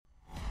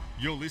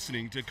You're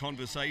listening to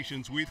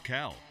Conversations with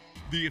Cal,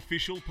 the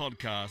official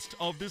podcast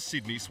of the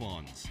Sydney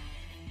Swans.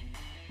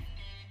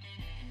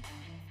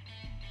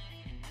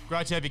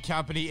 Great to have your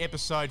company.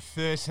 Episode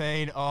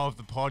 13 of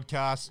the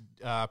podcast,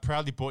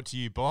 proudly brought to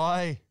you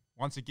by,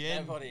 once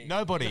again,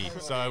 Nobody.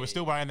 So we're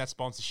still waiting on that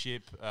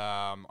sponsorship.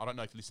 I don't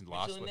know if you listened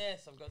last week.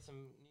 I've got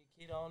some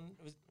new kit on.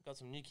 Got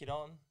some new kit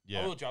on.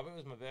 Yeah. I will drop it. It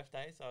was my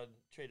birthday, so I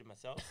treated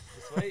myself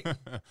this week.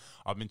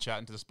 I've been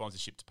chatting to the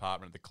sponsorship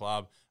department at the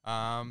club.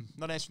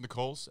 Not answering the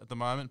calls at the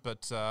moment,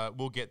 but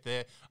we'll get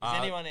there. Is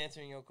anyone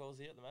answering your calls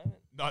here at the moment?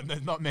 No,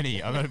 not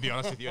many. I'm going to be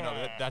honest with you.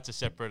 No, that's a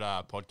separate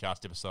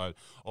podcast episode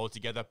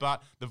altogether.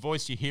 But the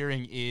voice you're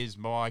hearing is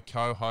my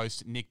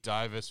co-host, Nick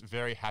Davis.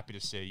 Very happy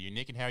to see you,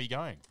 Nick. And how are you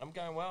going? I'm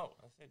going well.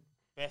 I said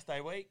birthday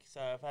week,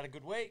 so I've had a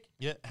good week.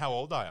 Yeah. How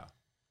old are you?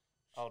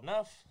 Old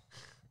enough.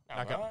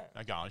 No,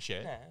 go on,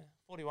 share. Nah,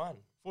 41.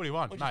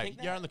 41, What'd you mate. think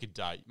You now? don't look a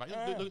date, mate.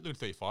 No. Look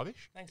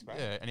 35-ish. Thanks, bro.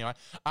 Yeah. Anyway,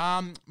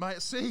 mate, I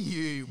see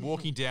you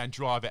walking down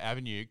Driver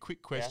Avenue.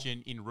 Quick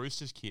question in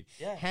Roosters kit.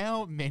 Yeah.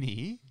 How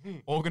many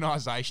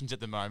organisations at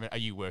the moment are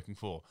you working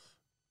for?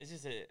 Is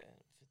this for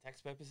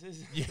tax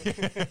purposes? Yeah.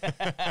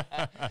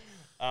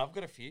 I've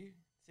got a few.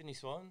 Sydney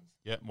Swans.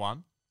 Yeah.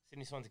 1,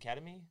 Sydney Swans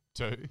Academy.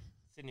 2,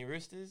 Sydney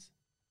Roosters.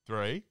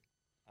 3.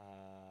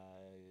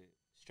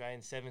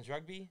 Australian Sevens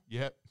Rugby.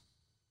 Yep.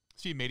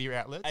 A few media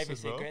outlets ABC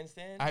as well.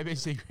 Grandstand.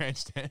 ABC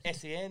Grandstand.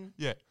 SEN.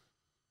 Yeah.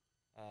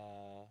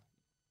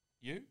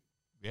 You?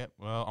 Yeah.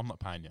 Well, I'm not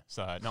paying you,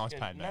 so no one's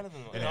paying me. None of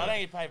them. Anyway. No, I don't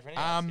get paid for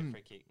anything. I just get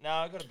free kick. No,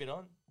 I got a bit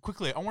on.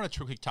 Quickly, I want to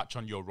quickly touch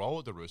on your role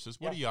at the Roosters.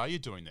 What are you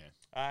doing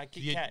there?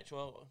 Kick catch.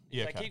 Well, if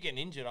Yeah, I okay. keep getting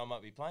injured, I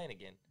might be playing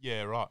again.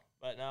 Yeah, right.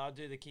 But no, I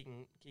do the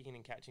kicking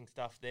and catching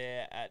stuff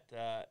there at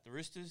the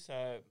Roosters.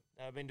 So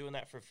I've been doing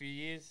that for a few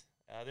years.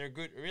 They're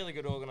a really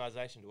good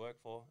organisation to work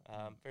for.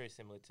 Very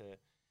similar to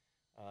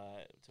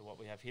what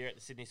we have here at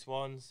the Sydney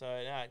Swans.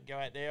 So go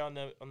out there on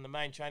the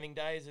main training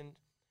days, and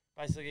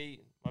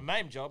basically my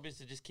main job is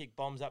to just kick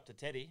bombs up to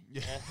Teddy.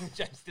 Yeah.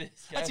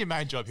 That's your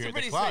main job here at the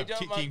pretty club, sweet job.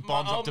 kicking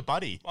bombs up to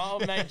Buddy. My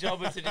old main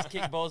job is to just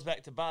kick balls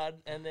back to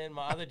Bud, and then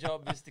my other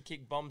job is to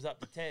kick bombs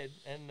up to Ted,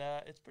 and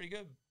it's pretty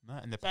good. No,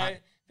 and So if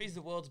he's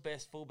the world's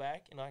best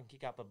fullback and I can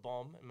kick up a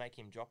bomb and make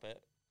him drop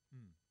it,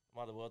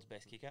 am I the world's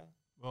best kicker?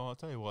 Well, I'll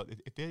tell you what.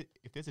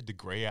 If there's a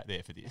degree out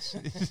there for this,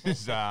 this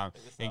is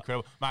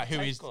incredible, mate. Who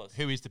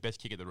is the best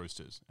kicker at the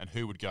Roosters, and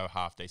who would go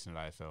half decent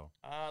at AFL?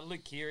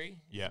 Luke Keary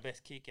is the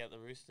best kick at the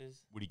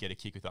Roosters. Would he get a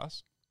kick with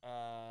us?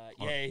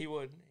 Yeah, he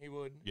would. He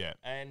would. Yeah,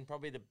 and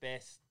probably the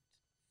best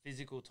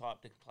physical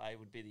type to play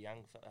would be the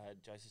young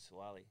Joseph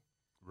Suwali.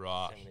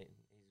 Right.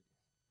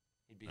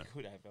 He'd be a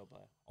good AFL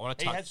player.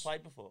 He has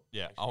played before.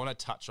 Yeah, actually. I want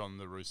to touch on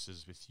the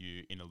Roosters with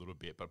you in a little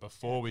bit, but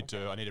before we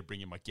do, I need to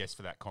bring in my guest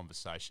for that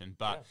conversation.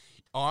 But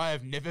I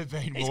have never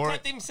been He's more.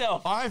 clapped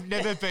himself. I've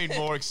never been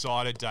more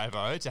excited,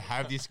 Davo, to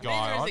have this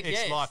guy on.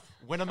 It's like,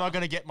 when am I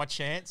going to get my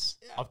chance?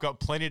 Yeah. I've got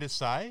plenty to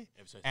say,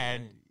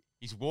 and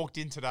he's walked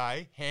in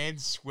today,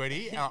 hands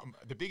sweaty.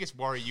 The biggest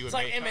worry you it's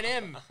and like me...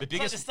 Eminem. It's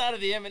like the start of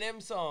the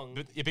Eminem song.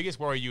 The biggest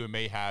worry you and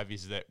me have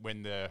is that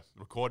when the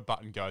record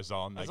button goes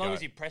on... As long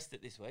as you pressed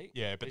it this week.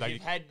 Yeah, but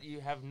you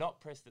have not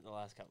pressed it the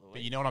last couple of weeks.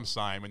 But you know what I'm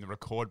saying? When the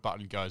record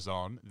button goes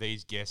on,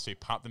 these guests who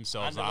pump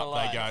themselves Under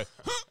up, they go...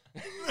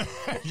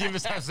 You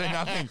must have seen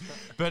nothing.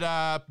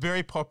 But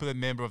very popular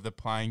member of the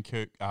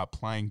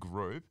playing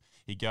group.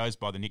 He goes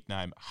by the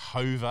nickname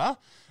HOVA.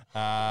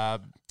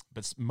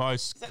 But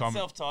most common,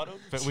 self-titled.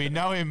 But we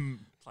know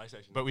him.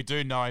 PlayStation. But we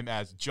do know him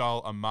as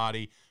Joel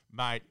Amartey,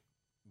 mate.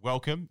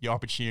 Welcome. Your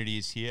opportunity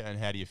is here, and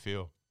how do you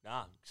feel?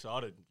 Nah,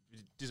 excited.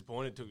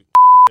 Disappointed. Took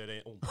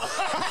fucking 13. Oh.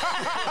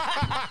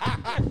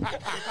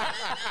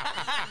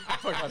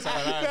 Probably can't say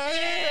that.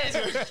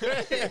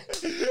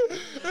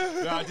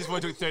 No, I just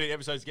wanted to 30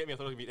 episodes to get me. I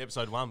thought it would be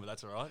episode 1, but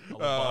that's all right.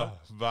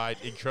 Mate,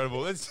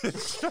 incredible. We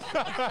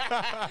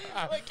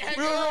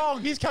were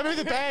wrong. He's coming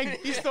with a bang.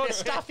 He's thought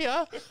stuff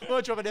here.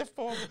 We'll drop an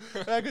F-bomb.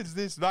 How good is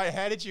this, mate?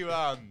 How did you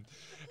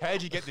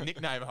get the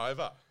nickname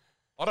Hova?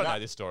 I don't know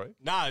this story.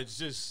 No, it's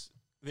just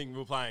I think we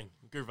were playing.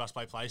 A group of us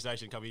play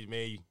PlayStation. A couple of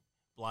me,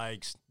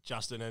 Blake's,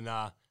 Justin, and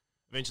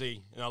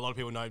eventually, a lot of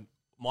people know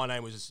my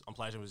name was on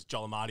PlayStation was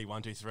Joel Amartey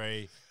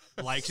 123.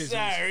 Blake's so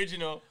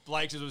original.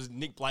 Blake's was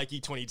Nick Blakey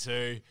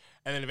 22,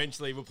 and then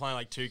eventually we're playing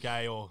like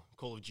 2K or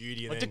Call of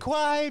Duty. And to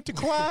Quave.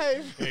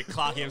 Yeah,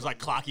 Clarky. It was like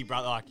Clarky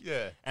brother.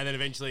 Yeah. And then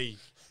eventually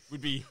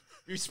we'd be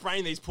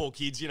spraying these poor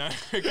kids,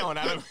 going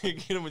at them,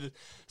 get them with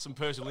some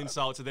personal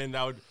insults, and then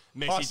they would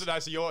message.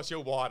 So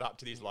you're wired up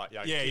to these like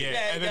young kids.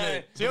 Yeah. And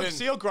then,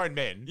 so you're grown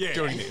men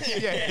doing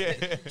this.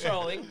 Yeah.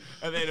 Trolling.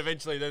 And then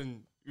eventually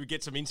we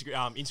get some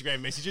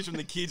Instagram messages from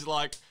the kids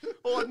like,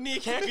 "Oh,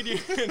 Nick, how could you?"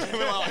 And then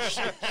we're like, "Oh,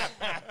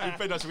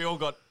 shit." We all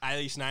got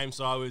alias names,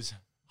 so I was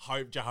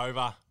Hope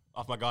Jehovah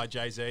off my guy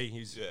Jay-Z.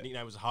 His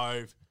nickname was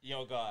Hove.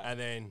 Your guy. And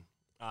then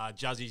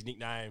Juzzy's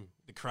nickname,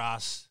 The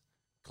Cruss.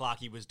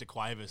 Clarky was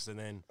DeQuavis, and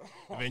then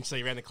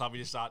eventually around the club we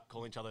just start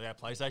calling each other our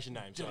PlayStation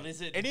names. So.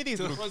 Any of these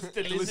little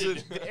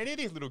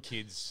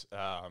kids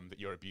that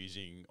you're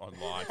abusing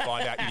online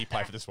find out you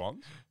play for the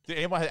Swans?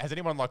 Has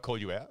anyone like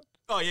called you out?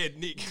 Oh yeah,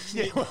 Nick.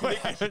 Yeah,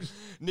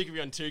 Nick will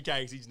be on 2K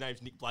because his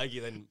name's Nick Blakey.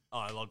 Then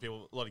a lot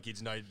of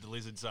kids know the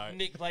Lizard. So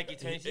Nick Blakey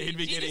turns. He'd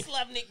be Do you getting- just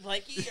love Nick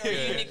Blakey, or are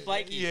you Nick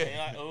Blakey? Yeah. And you're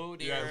like, oh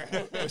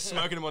dear. we're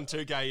smoking him on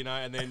 2K,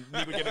 and then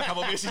Nick would get a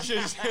couple of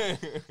messages.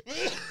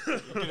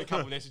 Get a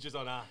couple of messages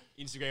on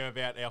Instagram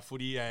about our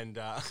footy, and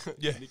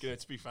Nick,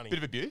 it's pretty funny. Bit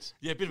of abuse.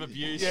 Yeah, bit of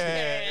abuse.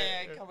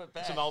 Yeah, coming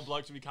back. Some old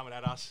blokes will be coming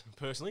at us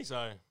personally,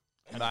 so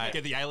Mate.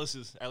 get the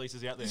A-listers out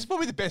there. This is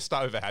probably the best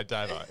start we've ever had,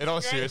 Davo. In all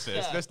Great seriousness,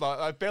 start. just like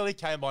I barely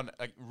came on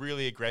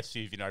really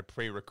aggressive,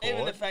 pre-record.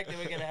 Even the fact that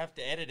we're going to have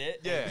to edit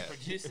it, Yeah. and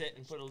produce it,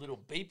 and put a little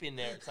beep in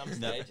there at some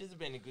stage has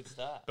been a good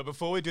start. But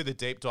before we do the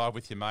deep dive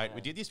with you, mate,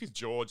 we did this with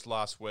George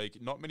last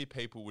week. Not many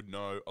people would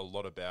know a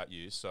lot about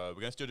you, so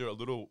we're going to still do a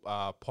little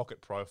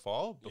pocket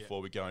profile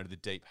before we go into the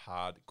deep,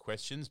 hard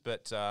questions.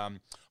 But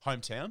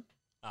hometown?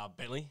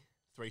 Bentley,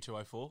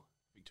 3204,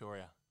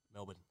 Victoria,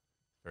 Melbourne.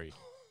 Very...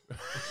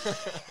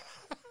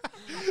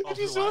 Off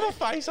You the saw way. the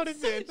face on him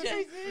there.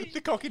 Jay-Z.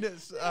 The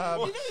cockiness. You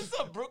know it's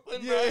not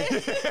Brooklyn, bro.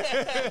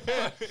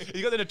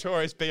 You got the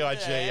notorious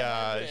B.I.G.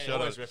 Yeah. shot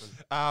Always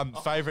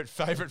of.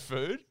 Favorite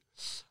food?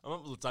 I'm a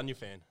lasagna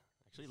fan.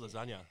 Actually,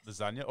 lasagna.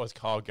 Lasagna, or as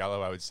Kyle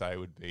Galloway would say,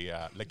 would be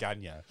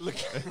lagagna.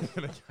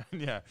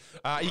 Lagagna.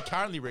 Are you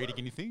currently reading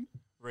anything?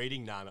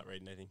 Reading? Nah, not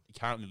reading anything. You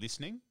currently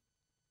listening?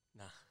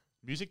 Nah.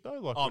 Music though?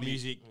 Like Oh, what do you-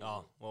 music.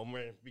 Oh, well, I'm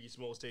wearing a Biggie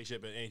Smalls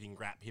t-shirt, but anything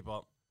rap,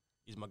 hip-hop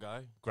is my go.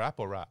 Grap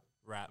or rap?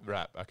 Rap.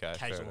 Rap. Okay. fair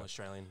Occasional enough.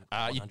 Australian Your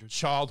 100.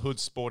 childhood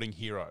sporting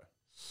hero.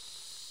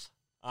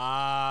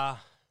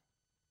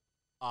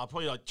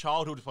 Probably like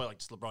childhood was probably like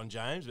just LeBron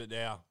James, but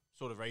now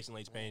sort of recently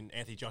it's been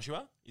Anthony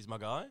Joshua is my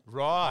guy.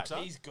 Right. Boxer.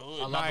 He's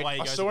good. I love the way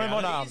he I goes saw him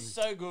about on it. He's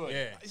so good.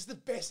 Yeah. It's the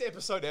best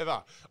episode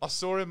ever. I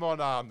saw him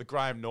on the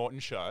Graham Norton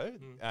show,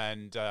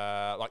 and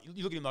like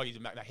you look at him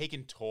like he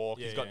can talk.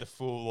 Yeah, he's got yeah. the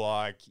full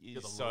like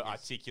he's the so look, he's-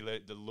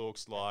 articulate. The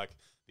looks like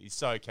he's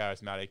so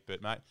charismatic.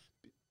 But mate,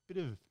 bit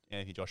of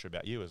Anthony Joshua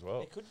about you as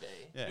well. It could be.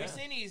 Yeah. We've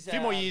seen his... A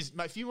few more years,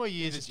 mate. A few more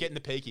years. It's getting the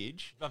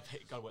peakage. Got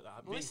to work that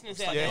hard. Listeners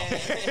Been- out Yeah.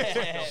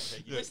 there,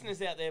 Yeah.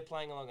 listeners out there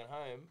playing along at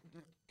home,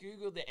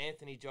 Google the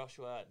Anthony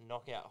Joshua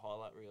knockout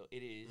highlight reel.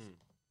 It is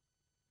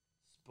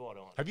spot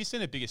on. Have you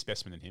seen a bigger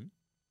specimen than him?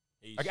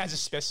 He's- Like as a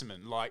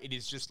specimen, like it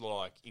is just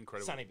like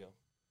incredible. Sunnyville.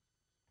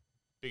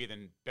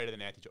 Better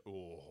than Anthony. Oh,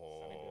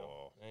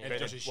 Sunnyville. Yeah. better,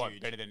 Joshua's what,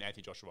 huge. better than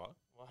Anthony Joshua.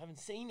 Well, I haven't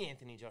seen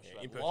Anthony Joshua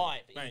in person.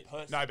 live in Mate,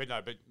 person.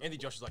 No, but Anthony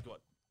Joshua's like,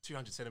 what,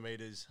 200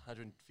 centimetres,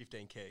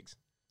 115 kegs.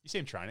 you see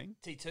him training.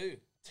 T2.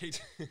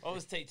 What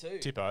was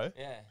T2? Tippo.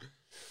 Yeah.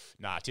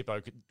 Nah,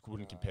 Tippo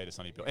wouldn't compare to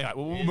Sonny Bill. Anyway,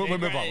 we'll Yeah, move they're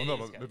on. great. We'll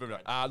Let's move go.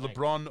 on.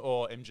 LeBron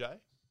or MJ?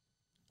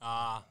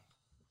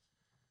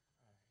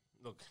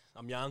 Look,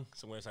 I'm young,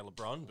 so I'm going to say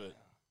LeBron, but...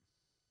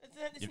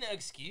 There's no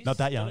excuse. Not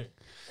that young.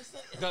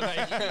 It's not-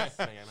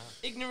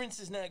 Ignorance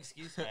is no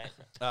excuse,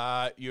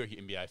 mate. You're an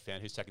NBA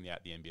fan. Who's taking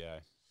out the NBA?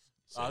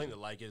 I think the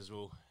Lakers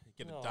will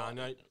get it Oh. done.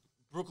 No,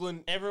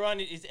 Brooklyn... Everyone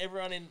in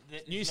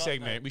the New not-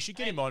 segment. We should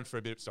get him on for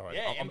a bit. Sorry,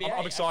 Yeah, I'm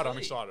NBA, excited. I'm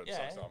absolutely. excited.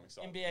 Yeah, I'm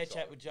excited. NBA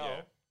chat with Joel.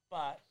 Yeah.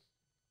 But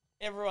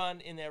everyone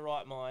in their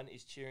right mind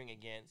is cheering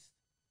against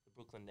the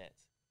Brooklyn Nets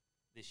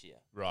this year.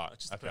 Right.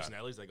 It's just the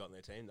personalities they got in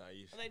their team, though.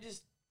 And they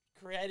just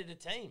created a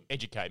team.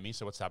 Educate me.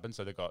 So what's happened?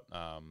 So they got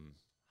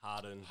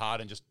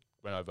Harden, just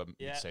went over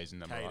Yeah. mid-season.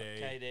 Then KD, right?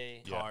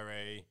 KD. Yeah.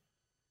 Kyrie,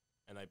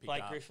 and they picked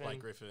Blake up Griffin. Blake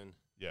Griffin.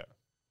 Yeah.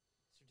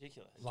 It's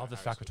ridiculous. Love the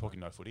Harris fact we're was talking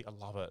no footy. I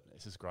love it.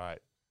 This is great.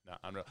 No,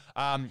 unreal.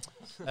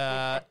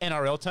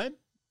 NRL team.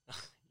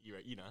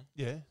 You know.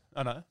 Yeah,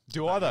 I know.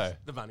 Do I though?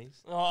 The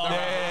Bunnies. Oh,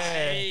 Yeah.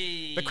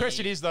 hey. The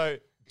question is though,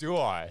 do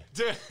I?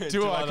 Do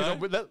I?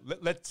 'Cause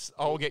let's.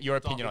 I'll get your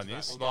opinion on into that.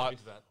 this. We'll dive Like,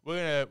 into that.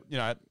 we're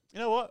gonna, you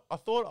know what? I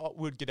thought I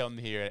would get on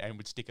here and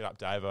would stick it up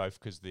Davo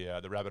because the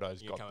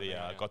Rabbitohs You're got coming the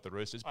back, yeah. got the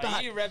Roosters. Are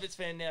But you a Rabbits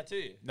fan now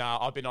too? no,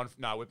 I've been on.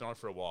 No, we've been on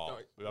for a while. No,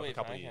 We've been on for a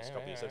couple of okay, years. okay,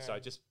 Couple of years. alright, So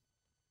alright. just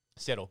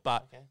settle.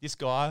 But Okay. this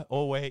guy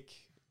all week.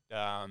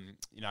 And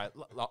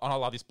I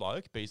love this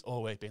bloke, but he's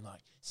all week been like,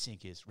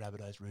 Sinkers,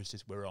 Rabbitohs,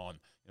 Roosters, we're on.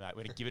 We're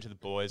going to give it to the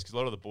boys because a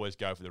lot of the boys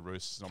go for the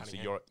Roosters. And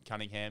obviously,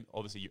 Cunningham,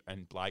 obviously,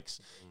 and Blake's,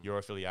 your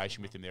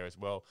affiliation with him there as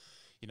well.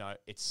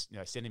 It's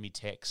sending me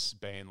texts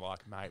being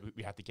like, mate,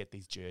 we have to get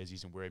these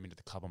jerseys and wear them into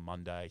the club on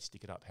Monday.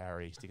 Stick it up,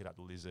 Harry. Stick it up,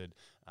 the Lizard.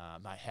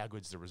 Mate, how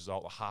good's the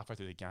result? Like, halfway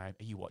through the game,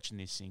 are you watching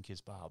this,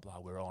 Sinkers? Blah, blah,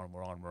 we're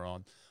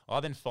on. I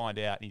then find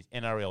out in his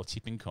NRL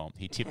tipping comp,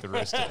 he tipped the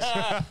Roosters.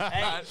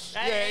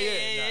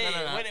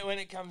 Hey, when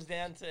it comes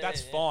down to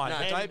That's fine.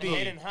 head, Don't be-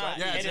 head and heart,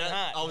 Yeah, head so and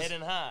heart, I was- head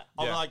and heart.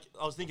 Yeah.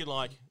 I was thinking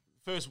like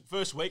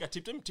first week I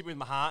tipped them with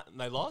my heart and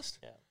they lost.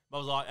 Yeah. I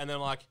was like, and then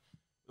like,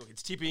 look,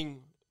 it's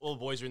tipping. All the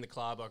boys are in the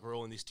club. Like we're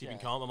all in this tipping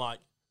Yeah. comp. I'm like,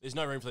 there's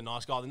no room for the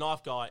nice guy. The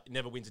knife guy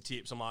never wins a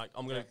tip. So I'm like,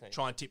 I'm gonna Exactly.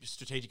 try and tip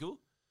strategical.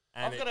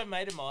 And I've got a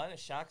mate of mine, a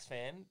Sharks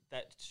fan,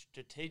 that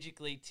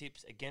strategically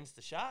tips against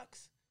the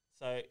Sharks.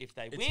 So if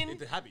they win,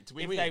 It's happy. It's a if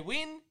win-win. they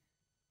win,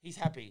 he's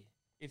happy.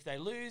 If they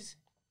lose,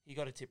 he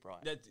got a tip right.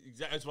 That's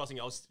exactly what I was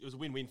thinking. It was a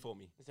win-win for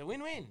me. It's a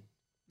win-win.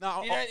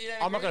 No, You don't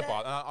I'm not agree going to with buy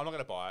it. I'm not going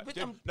to buy it. But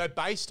Dude, no,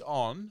 based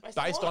on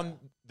Based on what?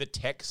 the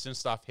texts and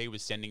stuff he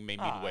was sending me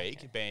midweek,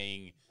 okay.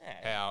 being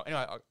Yeah. how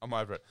anyway, I'm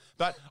over it.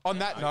 But on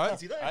that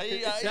note, Are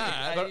you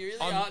Nah, but really?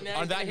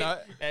 on that note,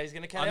 he's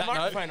going to cut on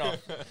our that microphone off.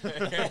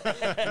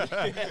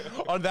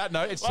 on that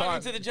note, it's Welcome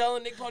time. to the Joel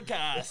and Nick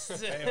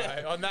podcast.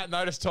 Anyway, on that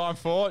note, it's time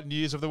for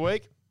news of the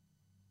week.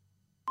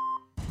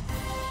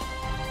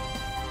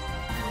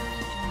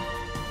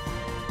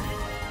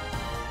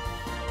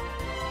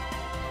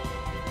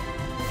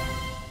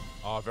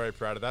 Oh, very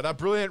proud of that. A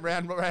brilliant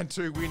round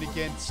 2 win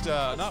against.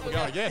 No, we're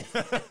going again.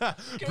 Can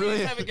we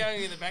Brilliant. just have it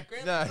going in the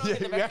background? No, Put it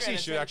in the we background actually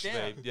and should turn it actually.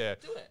 down. Yeah.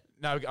 Do it.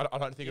 No, I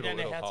don't think You it'll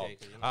don't know how hold. to,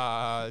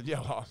 'cause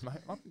you're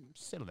Mate,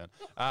 settle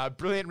down.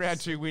 Brilliant round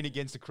 2 win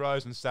against the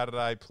Crows on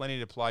Saturday. Plenty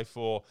to play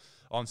for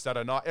on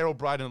Saturday night. Errol,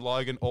 Braden and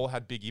Logan all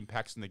had big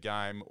impacts in the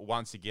game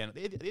once again. Are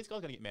these guys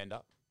going to get manned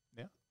up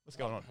now? What's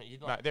going on?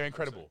 You'd Mate, like they're to think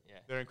so, incredible. yeah.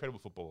 They're incredible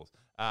footballers.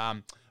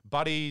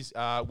 Buddies,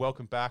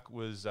 welcome back.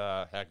 Was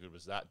how good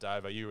was that,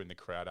 Dave? You were in the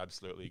crowd.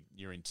 Absolutely,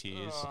 you're in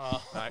tears.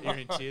 Oh. You're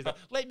in tears.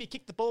 Let me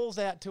kick the balls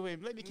out to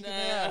him. Let me kick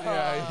him out.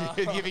 No.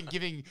 You know,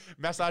 giving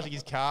massaging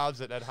his calves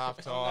at half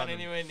I'm time. not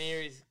anywhere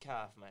near his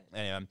calf, mate.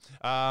 Anyway,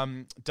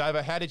 Dave,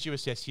 how did you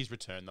assess his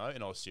return though?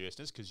 In all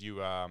seriousness, because you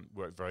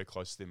worked very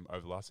close to him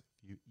over the last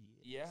few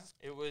years. Yeah,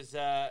 it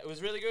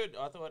was really good.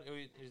 I thought it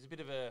was a bit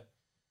of a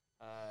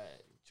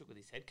took with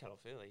his head cut off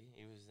early.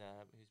 He was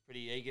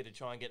pretty eager to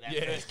try and get that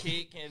Yeah. first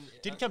kick, and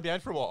Didn't come down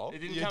for a while. it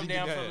didn't Yeah, come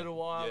down for a yeah. little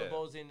while. Yeah. The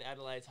ball's in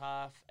Adelaide's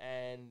half,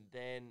 and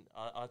then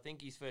I think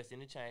his first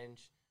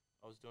interchange.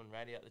 I was doing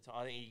radio at the time.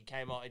 I think he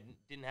came off.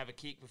 Didn't have a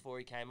kick before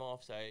he came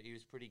off, so he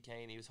was pretty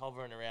keen. He was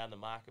hovering around the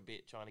mark a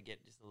bit, trying to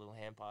get just a little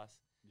hand pass.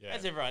 Yeah.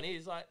 As everyone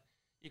is, like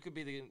you could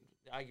be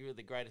arguably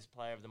the greatest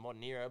player of the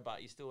modern era,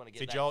 but you still want to get.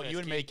 See, that Joel, first you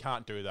and kick. me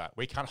can't do that.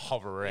 We can't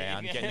hover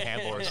around Yeah. getting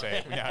handball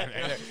receipt. No.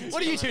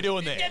 What are you two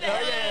doing there? Get the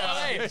hell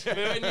out of the way.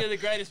 But when you're the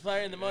greatest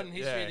player in the modern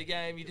history Yeah. of the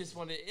game, you just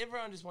want to.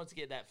 Everyone just wants to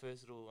get that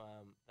first little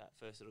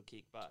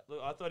kick. But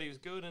look, I thought he was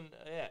good, and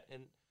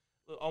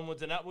look,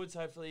 onwards and upwards.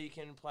 Hopefully, he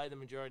can play the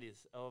majority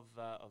of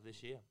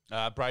this year.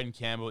 Braden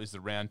Campbell is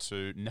the round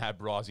 2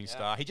 NAB rising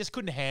star. He just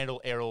couldn't handle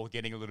Errol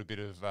getting a little bit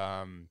of.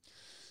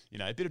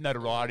 A bit of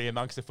notoriety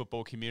amongst the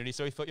football community.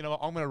 So he thought, you know what,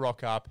 I'm going to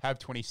rock up, have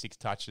 26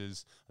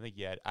 touches. I think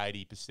he had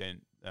 80%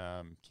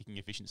 kicking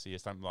efficiency or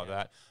something like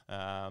that.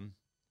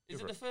 Is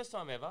it the first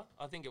time ever?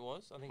 I think it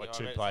was. I think Like I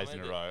 2 read players in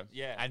somewhere a row. that-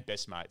 Yeah. And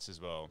best mates as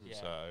well. Yeah.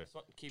 So,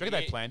 do you reckon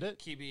they planned it?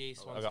 QBE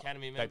Swans Oh,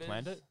 Academy they members.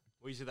 planned it?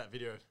 We used that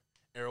video of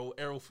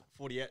Errol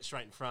 48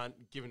 straight in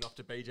front, giving off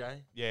to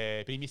BJ.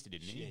 Yeah, but he missed it,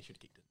 didn't he? Yeah, he should have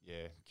kicked it.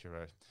 Yeah,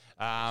 correct.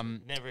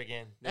 Never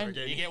again. Never And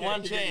again. You get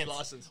one You get your chance.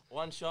 license.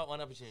 One shot, one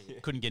opportunity.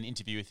 Couldn't get an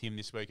interview with him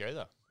this week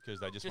either because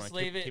they just, Just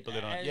want leave to it. keep a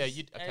lid on it. as- Yeah,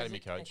 you as academy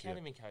coach. Yeah.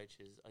 Academy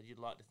coaches, you'd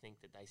like to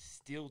think that they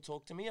still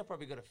talk to me. I've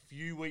probably got a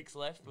few weeks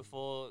left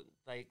before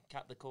they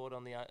cut the cord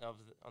on the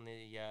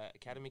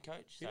academy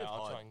coach. So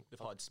I'll try and. They've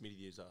hired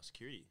Smitty as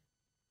security.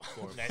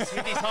 No,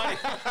 Smithy's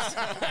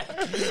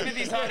hiding.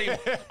 Smithy's hiding. I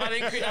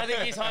think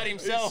he's hiding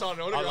himself. signed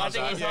an I autograph.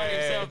 think he's Yeah, hiding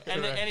yeah, himself, yeah,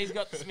 and correct. he's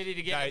got Smithy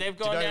to get. No, They've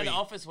do you gone know down to he-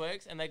 Office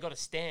Works and they got a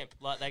stamp.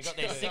 Like they got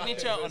their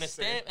signature on a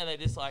stamp, and they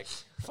just like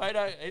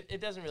photo. It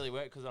doesn't really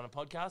work because on a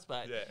podcast,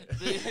 but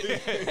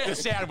The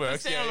sound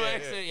works. The sound yeah,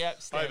 works. yeah. Yep.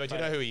 Oh, stamp but do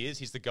you photo. know who he is?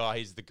 He's the guy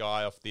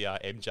off the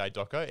MJ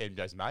doco,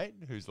 MJ's mate,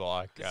 who's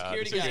like The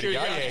security guard. guard.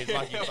 Yeah. Yeah, he's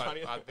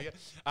like,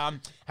 Funny.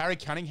 Harry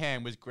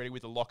Cunningham was greeted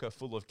with a locker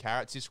full of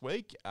carrots this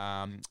week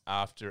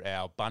after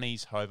our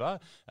bunnies HOVA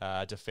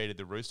defeated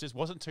the Roosters.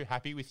 Wasn't too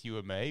happy with you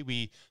and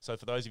me. So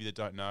for those of you that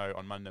don't know,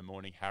 on Monday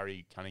morning,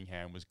 Harry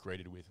Cunningham was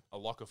greeted with a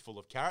locker full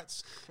of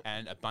carrots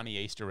and a bunny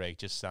Easter egg,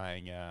 just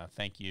saying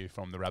thank you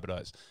from the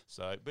Rabbitohs.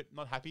 So, but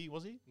not happy,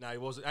 was he? No, he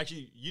wasn't.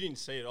 Actually, you didn't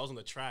see it. I was on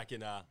the track,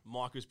 and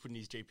Mike was putting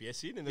his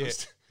GPS in, and there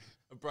was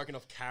a broken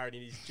off carrot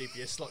in his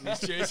GPS slot in his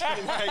jersey.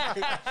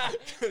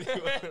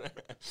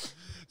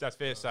 That's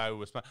fair to say. It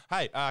was fun.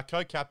 Hey,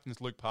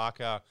 co-captains Luke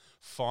Parker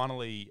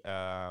finally,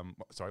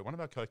 one of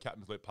our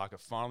co-captains, Luke Parker,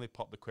 finally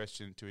popped the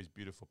question to his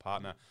beautiful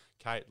partner,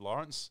 Kate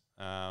Lawrence.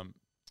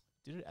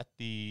 Did it at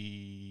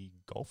the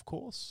golf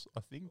course, I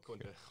think.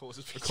 According to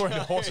Horse's picture. According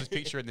to Horse's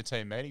picture in the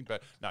team meeting.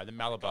 But no, the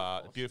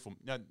Malabar, beautiful,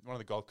 one of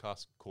the golf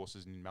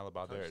courses in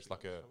Malabar there. It's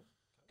like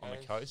on the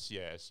coast,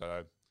 yeah.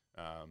 So,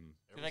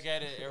 Did they go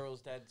to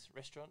Errol's dad's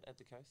restaurant at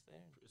the coast there?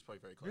 It's probably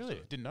very close. really,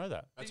 to it. didn't know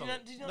that. Did That's you on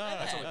not, did you not no, know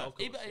that's that? on the golf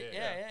course,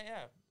 Yeah.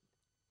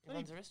 He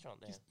runs a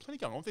restaurant there. There's plenty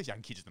going on with these young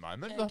kids at the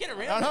moment. Yeah, get I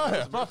around know.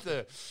 them. I have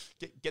to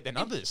get their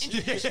numbers.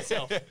 Introduce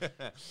yourself.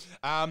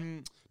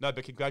 No,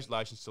 but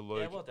congratulations to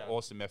Luke. Yeah, well done.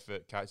 Awesome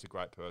effort. Kate's a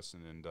great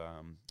person and,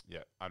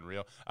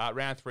 unreal.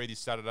 Round 3 this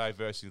Saturday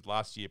versus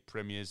last year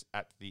premiers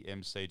at the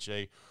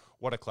MCG.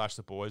 What a clash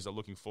the boys are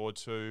looking forward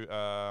to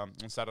on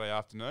Saturday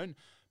afternoon.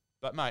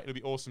 But, mate, it'll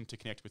be awesome to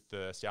connect with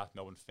the South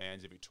Melbourne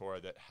fans of Victoria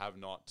that have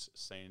not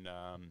seen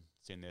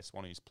their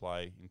Swannies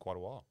play in quite a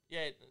while.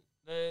 Yeah,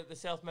 The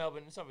South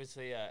Melbourne, it's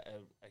obviously a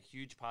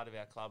huge part of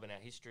our club and our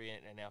history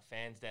and our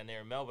fans down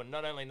there in Melbourne.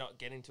 Not only not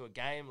getting to a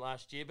game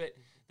last year, but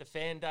the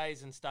fan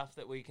days and stuff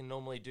that we can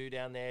normally do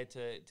down there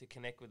to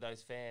connect with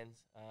those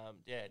fans.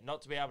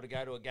 Not to be able to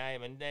go to a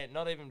game and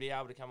not even be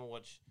able to come and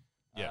watch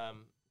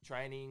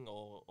training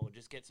or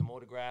just get some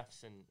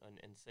autographs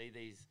and see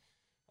these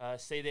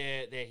see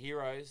their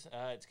heroes.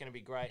 It's going to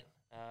be great.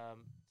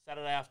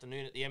 Saturday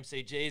afternoon at the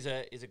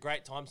MCG is a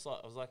great time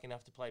slot. I was lucky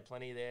enough to play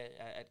plenty there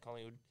at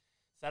Collingwood.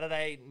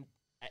 Saturday,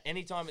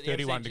 any time at the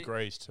 31 MCG.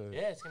 degrees too.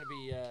 Yeah, it's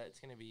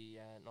gonna be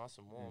nice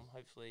and warm.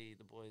 Hopefully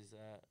the boys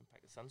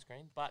pack the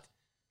sunscreen. But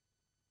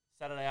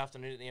Saturday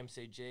afternoon at the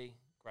MCG,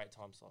 great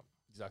time slot.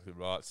 Exactly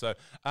right. So,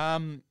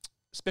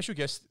 special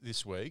guest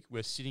this week.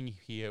 We're sitting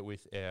here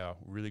with our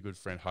really good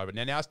friend HOVA.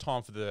 Now it's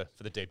time for the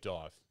deep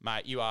dive,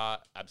 mate. You are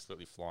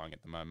absolutely flying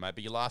at the moment, mate.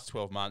 But your last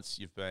 12 months,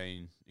 you've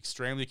been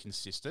extremely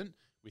consistent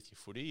with your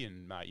footy,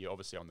 and mate, you're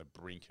obviously on the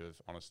brink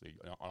of, honestly,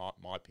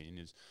 my opinion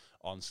is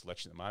on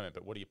selection at the moment.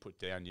 But what do you put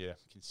down your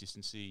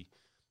consistency,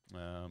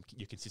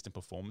 your consistent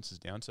performances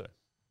down to?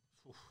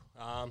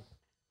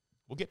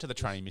 We'll get to the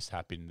training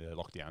mishap in the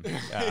lockdown in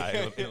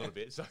a little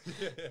bit. So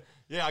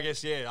yeah, I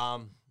guess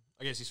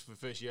this is for the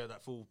first year of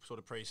that full sort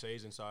of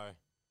pre-season, so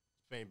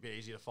it's been a bit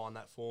easier to find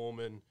that form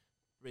and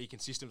be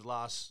consistent the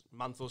last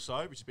month or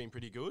so, which has been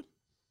pretty good.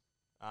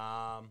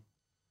 I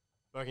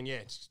reckon,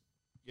 it's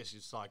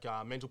like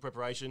mental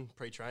preparation,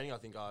 pre-training. I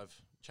think I've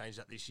changed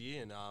that this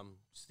year and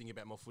just thinking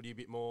about my footy a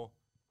bit more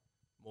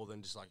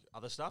than just like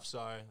other stuff. So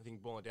I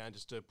think boiling it down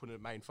just to put in a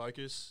main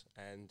focus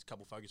and a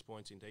couple focus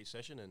points into each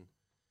session and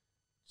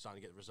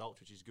starting to get the results,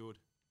 which is good.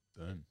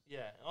 Boom.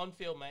 Yeah, on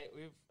field, mate.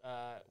 We've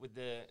with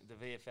the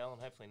VFL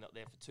and hopefully not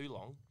there for too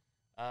long.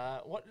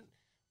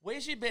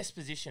 Where's your best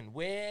position?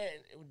 Where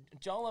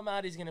Joel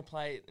Amartey is going to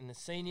play in the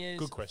seniors?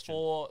 Good question.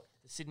 For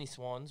the Sydney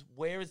Swans.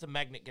 Where is the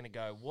magnet going to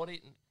go?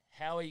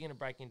 How are you going to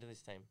break into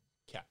this team?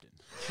 Captain.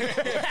 I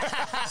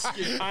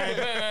put my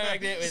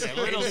magnet with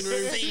a little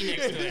C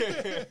next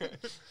to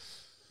it.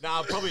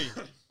 Nah,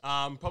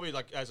 probably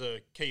like as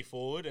a key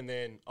forward, and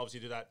then obviously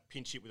do that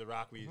pinch hit with a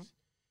ruck with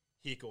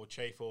Hick or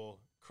Chief or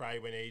Cray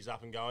when he's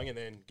up and going, and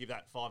then give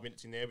that 5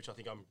 minutes in there, which I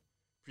think I'm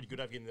pretty good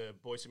at, giving the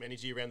boys some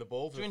energy around the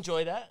ball. Do you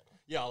enjoy that?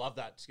 Yeah, I love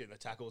that. Just getting the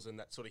tackles and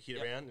that sort of hit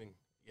around. And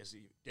yes,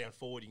 down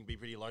forward, you can be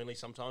pretty lonely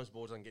sometimes.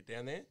 Balls don't get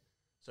down there.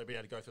 So being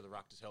able to go through the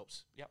ruck just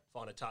helps. Yep.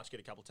 Find a touch, get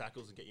a couple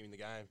tackles, and get you in the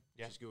game,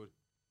 which is good.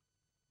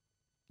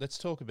 Let's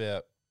talk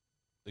about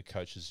the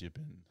coaches you've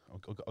been.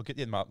 I'll get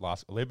you in my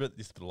last. I'll leave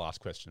this for the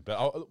last question. But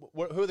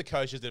who are the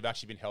coaches that have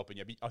actually been helping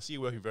you? I see you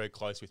working very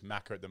close with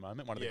Macca at the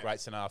moment, one of the great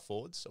centre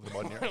forwards of the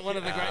modern era. One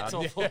of the great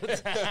centre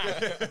forwards.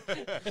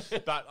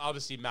 But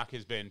obviously, Macca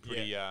has been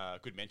pretty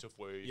good mentor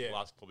for you the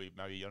last probably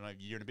maybe year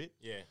and a bit.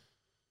 Yeah.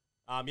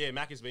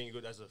 Macca's been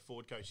good as a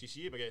forward coach this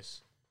year. But I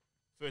guess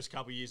first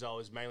couple of years I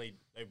was mainly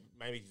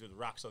through the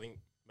rucks. I think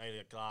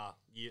maybe like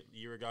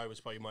year ago was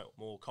probably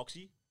more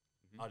Coxie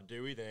I had to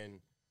do with, and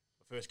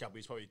the first couple of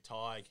years probably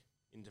Tig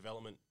in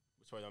development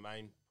was probably my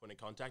main point of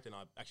contact, and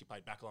I actually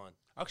played backline.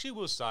 Actually,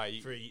 will say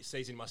for a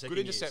season in my second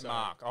good year. Good intercept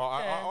mark.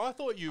 I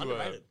thought you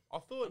Underrated. were. I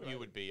thought you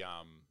would be.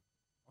 I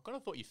kind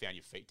of thought you found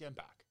your feet down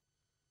back.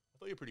 I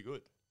thought you were pretty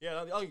good.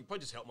 Yeah, I probably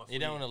just help my footy. You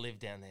don't want to live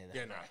down there, though.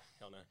 Yeah, no.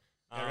 Hell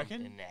no. You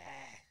reckon? Nah.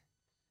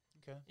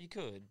 Okay. You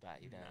could, but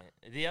you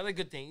don't. The other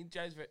good thing,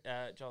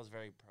 Joel's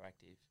very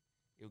proactive.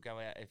 He'll go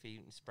out if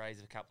he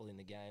sprays a couple in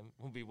the game.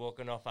 We'll be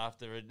walking off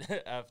after a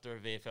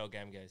VFL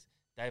game. Goes,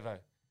 Davo,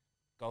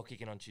 goal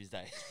kicking on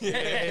Tuesday.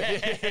 I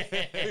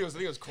think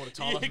it was quarter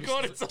time. Yeah,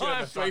 quarter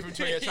time. 3 from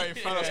 20 in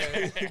front of us.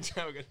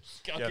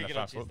 Goal kicking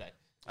on Tuesday.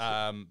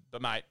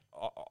 But mate,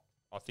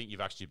 I think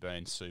you've actually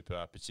been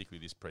super,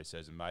 particularly this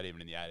pre-season, mate.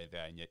 Even in the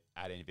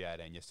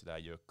 18 yesterday,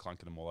 you're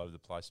clunking them all over the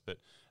place. But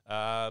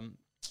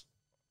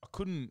I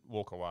couldn't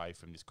walk away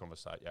from this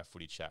conversation, our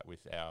footy chat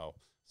with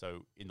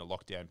so in the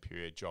lockdown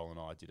period, Joel and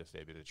I did a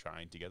fair bit of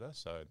training together.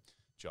 So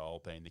Joel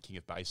being the king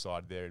of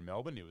Bayside there in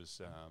Melbourne, it was,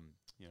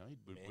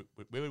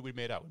 where would we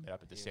meet up? We'd meet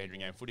up at the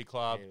Sandringham Footy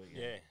Club.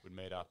 We'd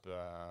meet up.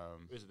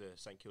 Where's the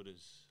St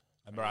Kilda's?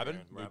 Moorabbin.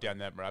 We were down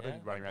there at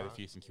Moorabbin, running around with a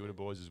few St Kilda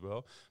boys as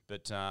well.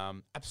 But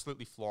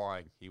absolutely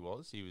flying he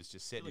was. He was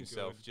just setting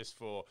himself just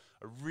for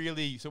a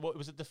really... So what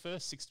was it, the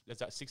first 6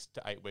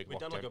 to 8 week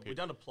lockdown period? We've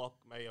done a block,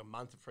 maybe a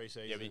month of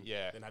pre-season,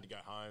 then had to go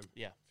home for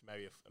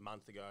maybe a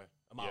month ago.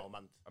 A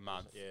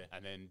month. Yeah.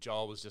 And then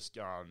Joel was just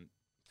going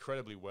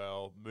incredibly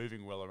well,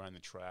 moving well around the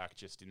track,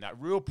 just in that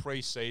real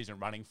pre-season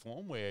running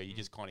form where you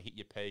just kind of hit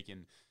your peak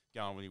and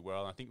going really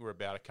well. And I think we're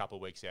about a couple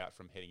of weeks out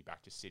from heading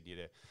back to Sydney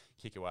to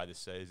kick away the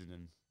season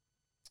and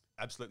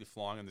absolutely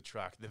flying on the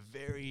track. The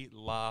very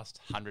last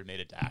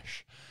 100-metre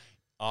dash,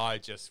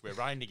 we're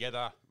running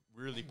together,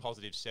 really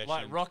positive session.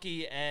 Like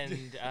Rocky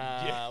and,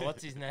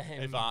 what's his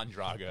name? Ivan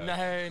Drago.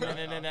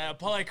 No,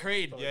 Apollo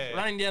Creed,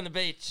 running down the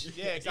beach.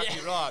 Yeah, exactly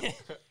right.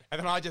 And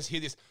then I just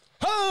hear this,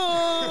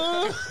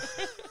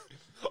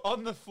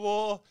 on the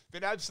floor,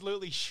 been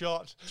absolutely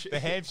shot. The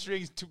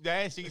hamstring's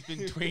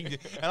been twinged.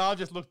 And I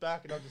just looked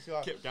back and I just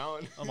like, kept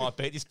going. I might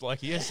beat this bloke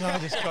here, so I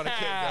just kind of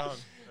kept going.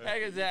 How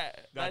good's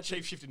that? No,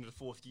 Chief shifted into the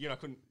fourth gear, and I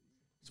couldn't.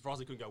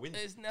 Surprised I couldn't go with it.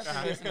 There's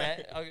nothing worse than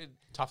that.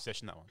 Tough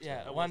session, that one.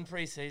 Yeah, one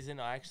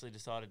pre-season, I actually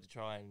decided to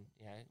try and,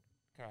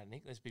 come on,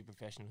 Nick, let's be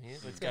professional here.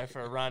 Let's go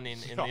for a run in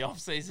the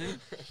off-season.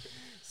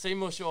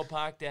 Seymour Shaw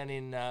Park down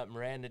in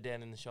Miranda,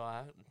 down in the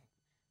Shire.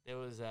 There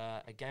was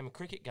a game of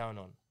cricket going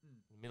on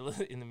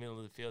in the middle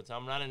of the field. So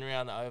I'm running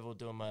around the oval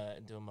doing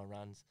my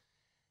runs,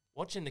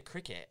 watching the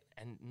cricket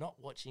and not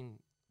watching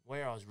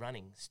where I was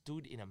running.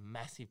 Stood in a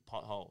massive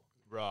pothole.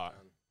 Right.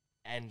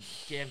 And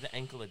gave the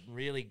ankle a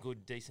really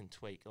good, decent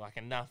tweak, like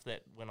enough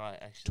that when I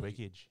actually...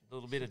 Tweakage. A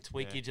little bit of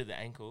tweakage of the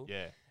ankle.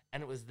 Yeah.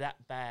 And it was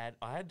that bad,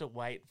 I had to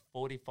wait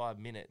 45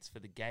 minutes for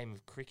the game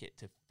of cricket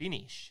to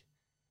finish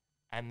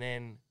and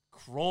then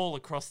crawl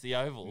across the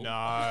oval.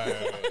 No.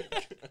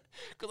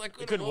 Because I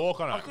couldn't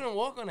walk on it. I couldn't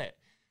walk on it.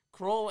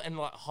 Crawl and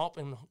hop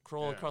and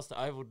crawl across the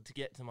oval to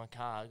get to my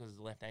car because of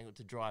the left ankle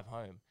to drive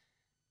home.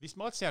 This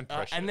might sound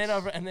precious. And then I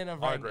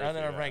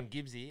rang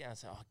Gibbsy and I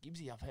said,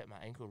 Gibbsy, I've hurt my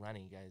ankle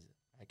running. He goes,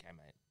 okay,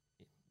 mate.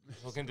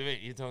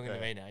 You're talking to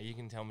me now. You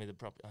can tell me the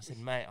proper. I said,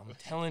 mate, I'm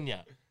telling you.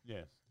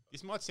 Yeah.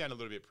 This might sound a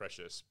little bit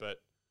precious,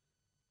 but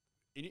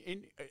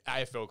in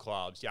AFL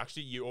clubs,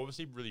 you're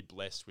obviously really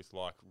blessed with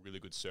really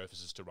good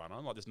surfaces to run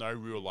on. Like there's no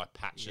real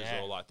patches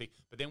or thing.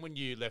 But then when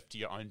you left to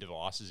your own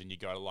devices and you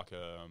go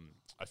to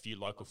a few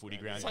local footy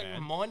grounds, it's like a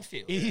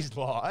minefield. It is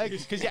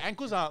because your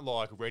ankles aren't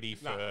ready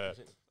for a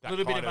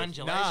little bit of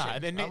undulation. Nah,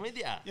 and then I'm with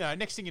you.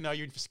 Next thing you know,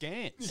 you're in for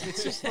scans.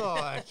 It's just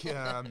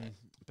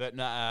but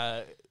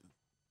no.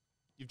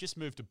 You've just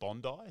moved to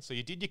Bondi, so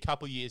you did your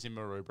couple of years in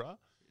Maroubra.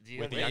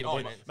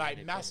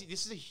 Mate, massive.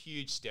 This is a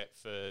huge step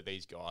for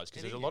these guys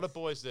because there's a lot of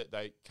boys that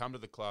they come to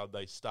the club,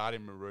 they start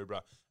in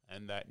Maroubra,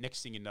 and that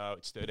next thing you know,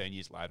 it's 13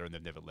 years later and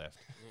they've never left.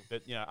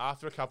 But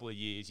after a couple of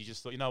years, you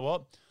just thought, you know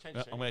what, I'm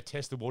going to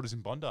test the waters in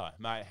Bondi,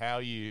 mate. How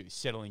are you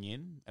settling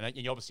in? And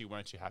you obviously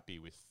weren't too happy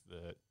with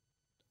the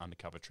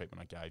undercover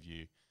treatment I gave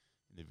you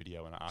in the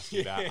video when I asked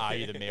you about, are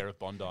you the mayor of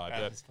Bondi?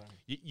 But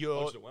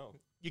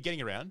you're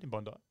getting around in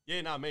Bondi. Yeah,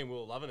 no, we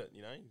were loving it.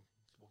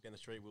 Walk down the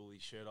street, with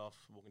his shirt off,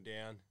 walking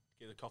down.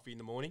 Get a coffee in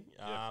the morning.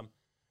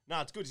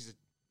 No, it's good. You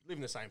live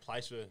in the same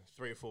place for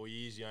 3 or 4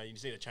 years. You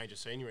just need a change of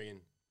scenery,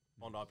 and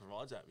Bondi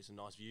provides that with some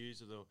nice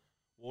views of the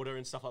water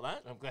and stuff like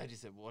that. I'm glad you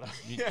said water.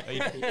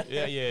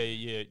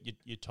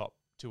 Your top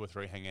 2 or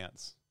 3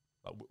 hangouts.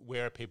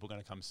 Where are people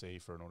going to come see you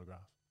for an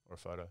autograph or a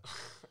photo?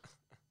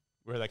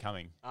 Where are they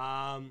coming?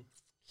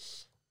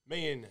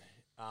 Me and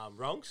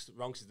Ronks.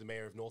 Ronks is the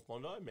mayor of North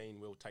Bondi. Me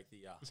and we'll take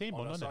the is he in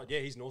Bondi side. Yeah,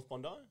 he's North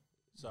Bondi.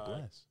 So.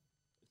 Bless.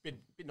 Bit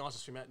nice to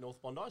swim out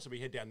North Bondi, so we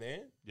head down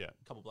there. Yeah.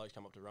 A couple of blokes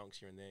come up to Ronks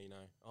here and there,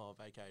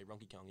 vacay,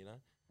 Ronky Kong,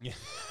 Yeah.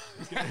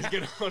 He's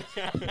good on.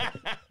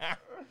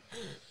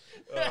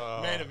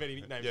 Man of many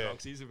nicknames,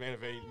 Ronks. He's a man of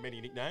many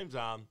nicknames.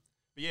 But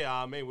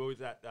yeah, we were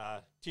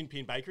at Tin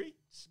Pin Bakery.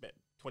 It's about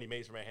 20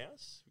 metres from our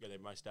house. We go there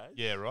most days.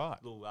 Yeah, right.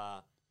 Little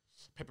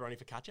pepperoni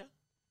focaccia.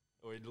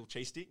 Or a little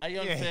cheese stick. Are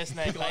you on first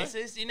name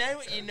basis? You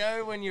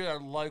know when you're a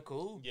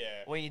local,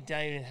 when you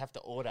don't even have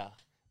to order.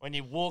 When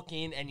you walk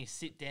in and you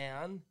sit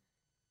down,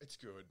 it's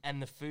good.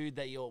 And the food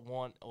that you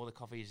want or the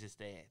coffee is just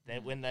there.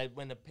 When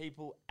the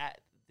people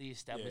at the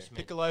establishment.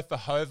 Piccolo for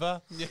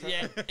HOVA.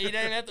 Yeah, you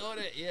don't have to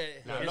order it. Yeah.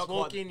 No, you just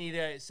walk in, you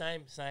go,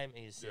 same.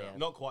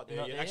 Not quite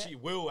there. Actually,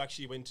 Will went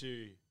to,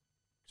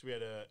 because we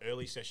had an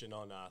early session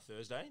on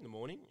Thursday in the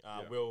morning.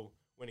 Will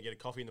went to get a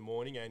coffee in the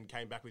morning and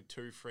came back with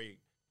 2 free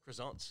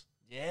croissants.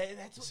 Yeah,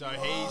 that's what so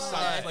he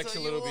started to flex a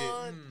little bit.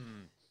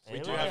 We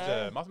do have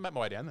to. Might make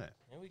my way down there.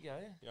 There we go.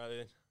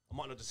 I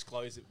might not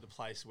disclose the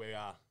place where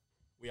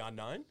we are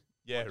known.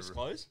 Yeah,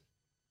 disclose.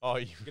 Oh,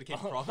 you got to keep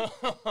it private.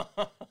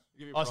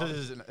 So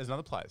there's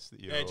another place that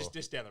you. Yeah,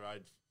 just down the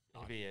road,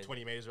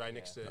 20 metres away,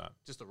 next to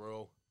just the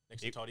Royal,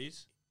 next to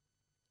Toddy's.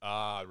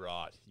 Ah,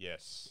 right.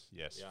 Yes.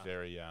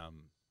 Very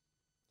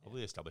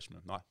lovely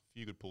establishment. Nice,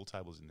 few good pool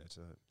tables in there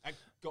too. I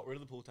got rid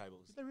of the pool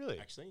tables. Did they really?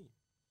 Actually,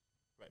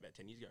 right about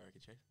 10 years ago, I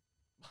reckon, Chief.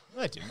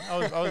 No, I didn't.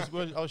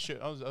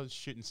 I was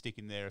shooting stick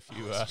in there a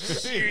few. I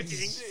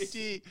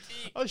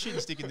was shooting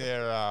stick in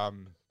there.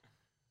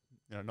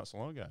 Not so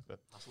long ago. But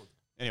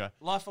anyway,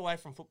 life away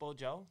from football,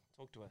 Joel.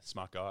 Talk to us.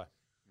 Smart guy.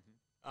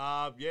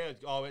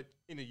 We're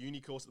in a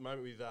uni course at the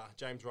moment with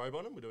James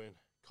Robonham. We're doing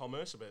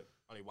commerce, but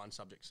only one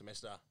subject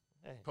semester.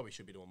 Hey. Probably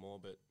should be doing more,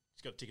 but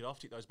just got to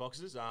tick those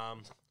boxes.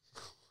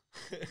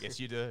 Yes,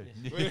 you do.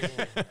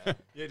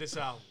 Just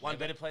one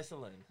better place to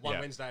learn. One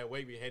Wednesday a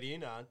week we head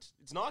in.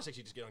 It's nice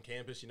actually just get on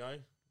campus, see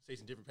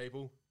some different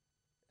people,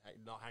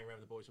 not hang around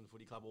with the boys from the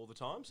footy club all the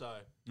time. So,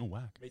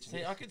 whack.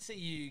 See, I could see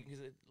you because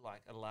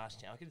a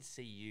last year, I could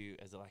see you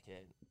as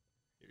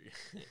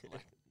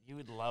you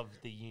would love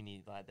the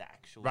uni, the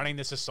actual running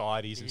the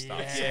societies and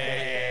stuff.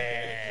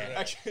 Yeah.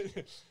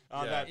 Actually,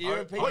 you're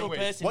a people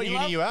person. What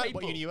uni you at?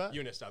 What uni you at?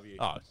 UNSW.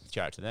 Oh,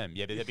 shout out to them.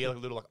 Yeah, there'd be a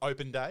little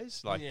open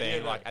days,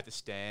 being at the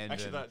stand.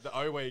 Actually, the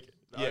O week.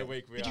 O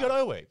week. Did you go to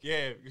O week?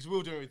 Yeah, because we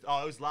were doing it.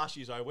 It was last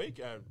year's O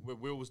week.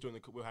 Will was doing the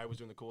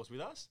course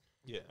with us.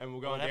 Yeah, and we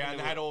were going down and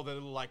they had all the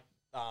little little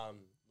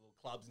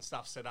clubs and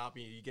stuff set up.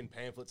 And you're getting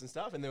pamphlets and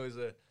stuff. And there was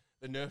the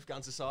Nerf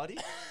Gun Society.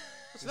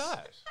 What's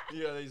that?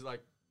 You know, these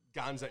like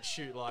guns that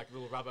shoot like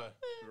little rubber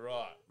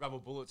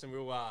bullets, and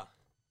we'll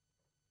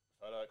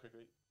Photo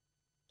quickly.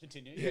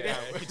 Continue. Yeah.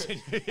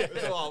 Continue.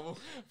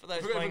 For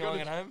those playing along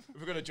at home. If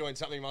we're going to join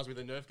something, it must be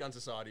the Nerf Gun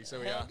Society. So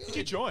we are. Did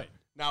you join?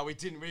 No, we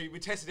didn't. We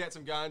tested out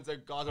some guns. The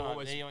guys are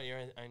almost. Now you want your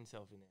own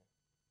self in there.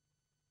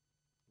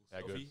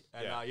 Yeah, good.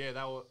 And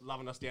they were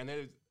loving us down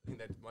there. I think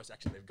that's the most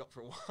action they've got for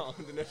a while.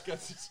 The Nerf Gun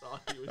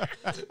Society was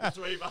the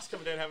three of us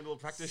coming down having a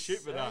little practice shoot.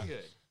 But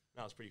good.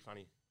 No, it's pretty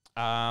funny.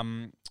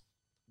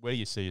 Where do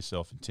you see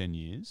yourself in 10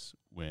 years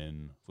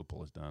when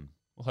football is done?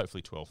 Well,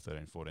 hopefully 12,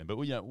 13, 14. But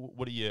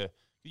what are you?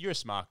 You're a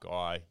smart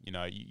guy. You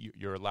know,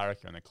 you're a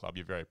larriker in the club.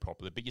 You're very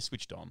popular, but you're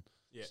switched on.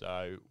 Yeah.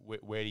 So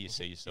where do you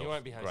see yourself? You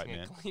won't be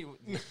hosting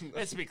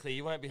let's be clear.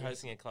 You won't be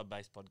hosting a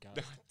club-based podcast.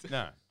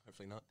 No,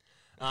 hopefully not.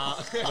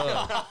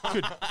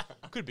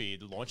 Could be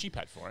the launching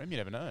pad for him. You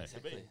never know.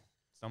 Exactly.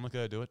 Someone's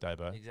got to do it,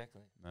 Dabo.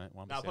 Exactly. No, 1%.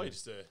 No, probably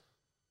just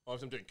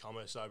obviously I'm doing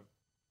commerce, so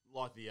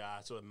like the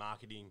sort of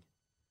marketing.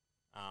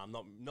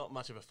 Not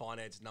much of a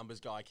finance numbers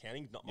guy.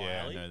 Accounting, not my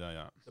alley. No, they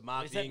aren't. The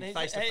marketing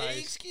face to face.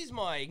 Excuse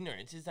my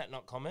ignorance. Is that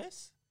not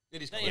commerce?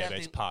 It is. Yeah,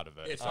 it's part of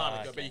it. Yeah, it's part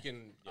of it, but you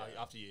can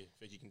after you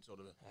can sort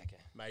of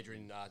major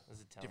in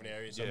different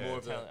areas. Yeah. So more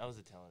of the I was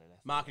a talented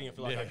athlete. marketing. I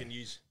feel like I can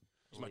use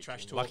my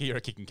trash talk. Lucky you're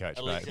a kicking coach,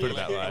 mate. Put it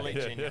that way.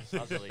 Elite junior. I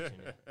was elite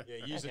junior.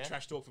 Yeah, use the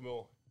trash talk for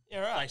more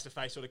face to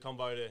face sort of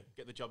combo to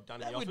get the job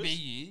done in the office. That would be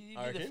you.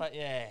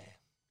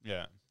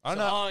 Yeah. I don't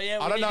know. Oh yeah,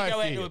 we need to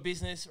go out to a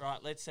business. Right,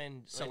 let's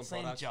send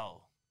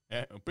Joel.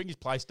 Yeah, bring his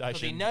PlayStation.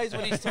 He knows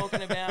what he's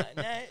talking about.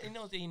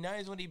 No, he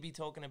knows what he'd be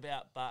talking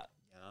about. But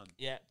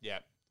yeah.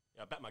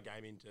 I bet my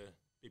game in to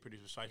be pretty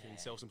persuasive and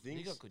sell some things.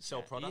 You got good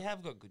sell chat. product. You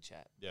have got good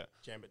chat. Yeah.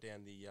 Jam it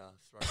down the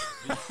throat.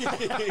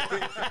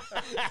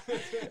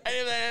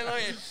 Hey,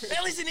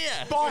 listen here.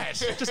 Buy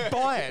it. Just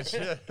buy it.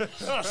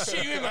 I'll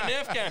shoot you with my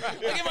Nerf gun.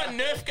 Look at my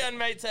Nerf gun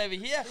mates over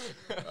here.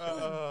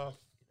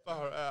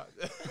 Far out.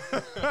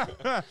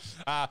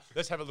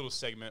 Let's have a little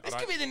segment. This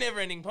could be the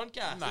never-ending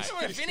podcast. Mate, I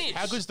want to finish.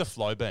 How good's the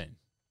flow been?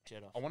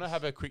 Off. I want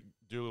to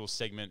do a little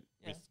segment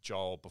with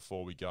Joel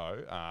before we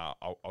go.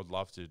 I'd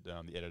love to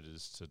the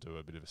editors to do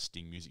a bit of a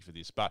sting music for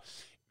this, but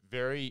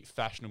very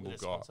fashionable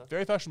guy.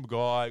 Very fashionable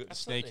guy. Got the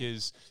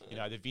sneakers, you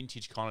know, the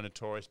vintage kind of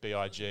Notorious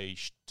B.I.G.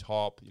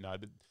 top, you know,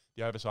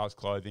 the oversized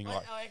clothing.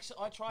 I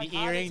tried the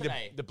earring,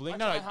 today. the bling. I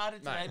tried harder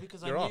today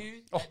because I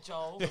knew that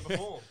Joel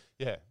before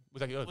yeah,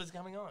 was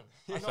coming on.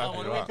 Exactly I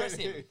want to impress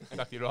him.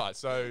 Exactly right.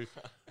 So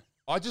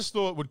I just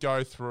thought we'd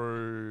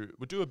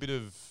do a bit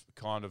of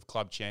kind of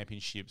club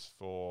championships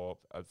for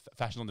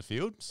fashion on the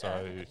field. So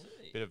a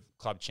bit of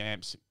club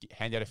champs,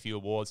 hand out a few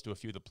awards to a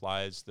few of the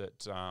players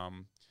that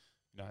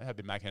have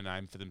been making a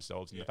name for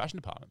themselves in the fashion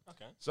department.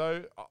 Okay.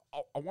 So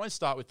I won't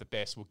start with the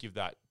best. We'll give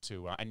that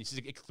to, and this is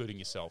excluding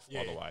yourself,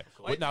 by the way.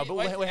 Wait,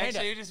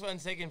 actually, just 1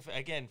 second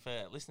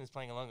for listeners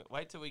playing along.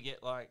 Wait till we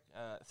get like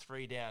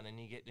 3 down, and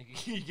you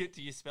get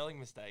to your spelling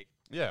mistake.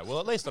 Yeah. Well,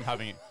 at least I'm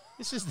having it.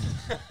 This is.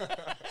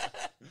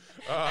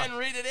 And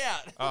read it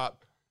out.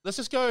 Let's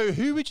just go.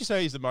 Who would you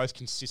say is the most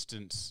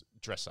consistent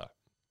dresser?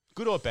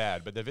 Good or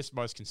bad, but they're just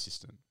most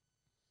consistent.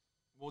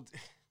 Well,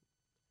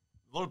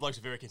 a lot of blokes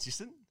are very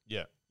consistent.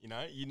 Yeah. You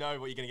know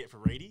what you're going to get for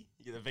Reedy.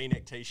 You get the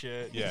V-neck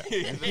T-shirt. Yeah.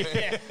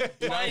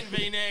 Plain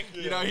V-neck.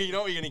 You know what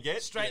you're going to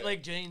get. Straight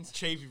leg jeans.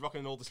 Chiefs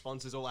rocking all the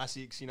sponsors, all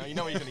ASICs. You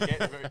know what you're going to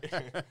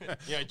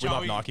get.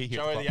 Joey, Nike,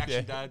 Joey the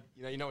action dad.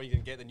 You know what you're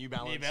going to get. The New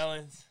Balance. New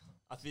Balance.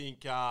 I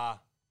think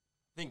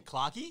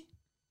Clarkey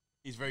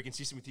is very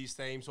consistent with his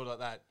theme, sort of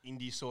like that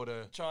indie sort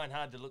of. Trying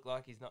hard to look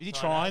like he's not. Is he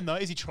trying though?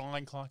 Is he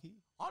trying, Clarkey?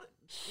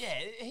 Yeah,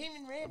 him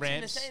and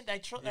Ramps. They're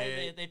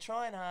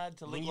trying hard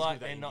to look like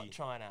they're not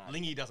trying hard.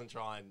 Lingy doesn't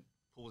try and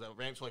pulls out.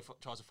 Ramps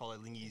tries to follow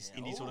Lingy's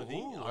indie sort of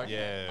thing.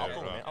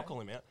 I'll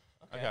call him out.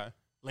 Okay.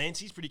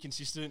 Lancey's pretty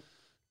consistent.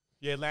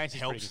 Yeah,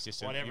 Lancey's pretty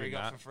consistent. Whatever he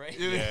got for free.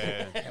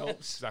 Yeah,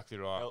 helps. Exactly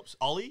right. Helps.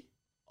 Ollie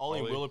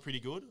and Will are pretty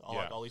good. I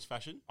like Ollie's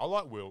fashion. I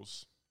like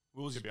Will's.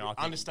 Will's is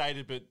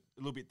understated, but a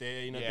little bit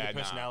there. You know, bit of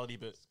personality,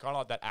 but it's kind of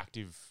like that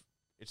active.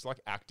 It's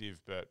like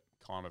active, but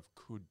kind of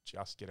could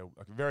just get a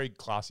very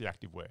classy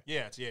active wear.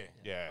 Yeah.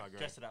 I agree.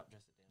 Dress it up,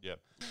 dress it down.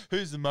 Yeah.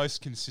 Who's the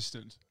most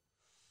consistent?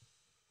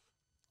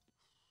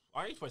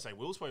 I would probably say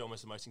Will's probably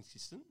almost the most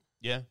consistent.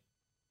 Yeah.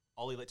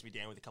 Ollie lets me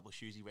down with a couple of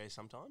shoes he wears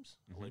sometimes.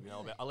 I'll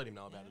let him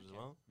know about it as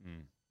well.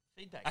 Mm.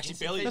 Feedback. Actually,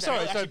 Belly's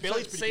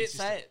pretty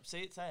consistent.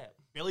 Say it.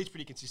 Belly's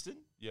pretty consistent.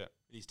 Yeah.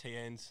 With his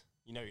TNs.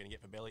 You know you're going to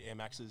get for Belly Air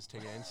Maxes,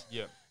 TNs.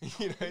 Yeah.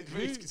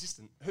 He's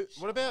consistent.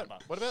 What about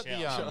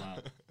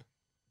the...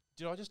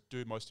 Did I just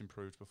do most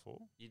improved before?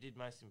 You did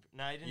most improved.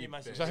 No, you didn't do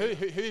most improved.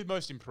 improved. So who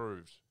most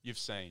improved you've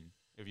seen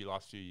over your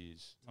last few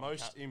years?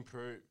 Most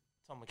improved.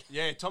 Tom McCann.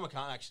 Yeah, Tom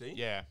McCann, actually.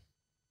 Yeah.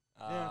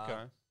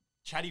 Okay.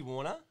 Chatty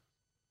Warner.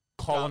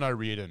 Colin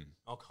O'Riordan.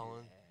 Oh,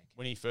 Colin. Yeah,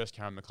 when he first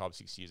came to the club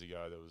 6 years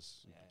ago, there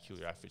was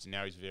peculiar outfits, and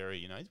now he's very,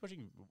 he's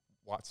watching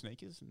white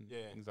sneakers and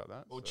things like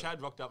that. Well,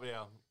 Chad rocked up at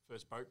our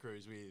first boat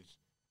cruise with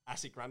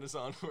ASIC runners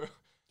on.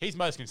 He's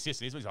most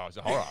consistent. He's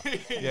a horror.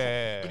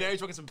 Yeah. But now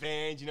he's rocking some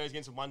bands. You know, he's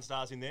getting some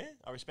 1-stars in there.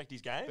 I respect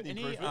his game. But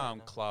any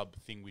club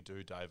thing we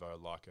do,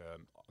 Davo, like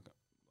an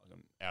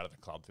out of the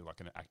club thing, like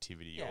an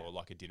activity or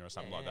like a dinner or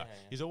something like that.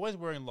 Yeah. He's always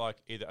wearing like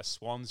either a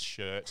Swans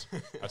shirt,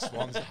 a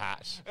Swans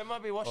hat. It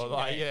might be washing. Or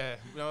like,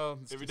 no,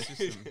 it's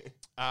consistent.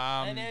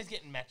 And now he's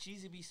getting matches.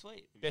 It'd be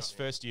sweet. Best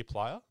first year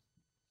player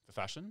for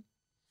fashion.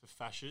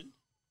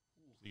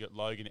 You got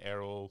Logan,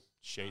 Errol,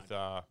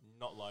 Sheetha.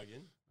 Not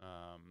Logan.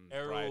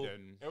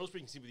 Braden. Errol's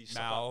pretty consistent with his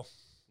Mal.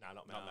 No,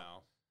 not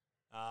Mal.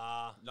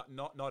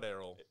 Not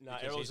Errol. No,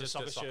 Errol's a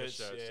soccer shirt.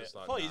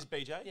 Like, probably is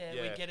BJ. Yeah,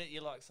 we get it. You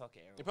like soccer,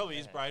 Errol. It probably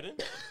is Braden.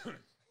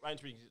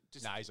 Braden's pretty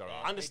just he's all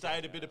right.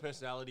 Understated, a bit of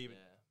personality.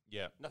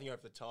 Yeah. Nothing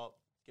over the top.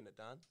 Getting it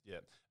done. Yeah.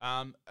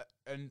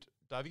 And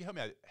Dave, you help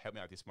me out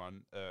with this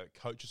one.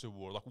 Coaches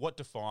Award. Like, what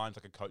defines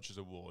like a coaches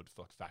award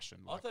for like fashion?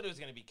 Like, I thought it was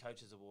going to be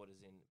coaches award,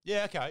 as in.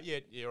 Yeah. Okay. Yeah.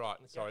 You're right.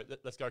 Sorry.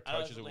 Let's go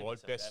coaches award.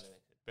 Best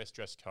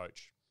dressed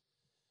coach.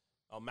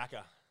 Oh,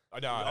 Macca. I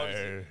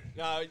know.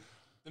 No.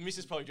 The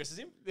missus probably dresses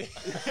him.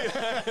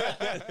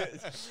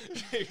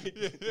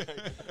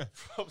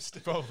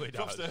 Probably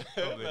does. The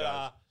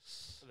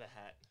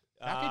hat.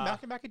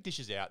 Macca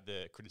dishes out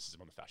the criticism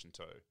on the fashion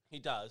too. He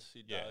does.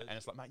 And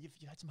it's like, mate, you've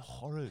had some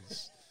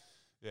horrors.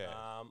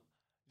 Yeah.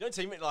 You don't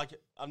see me like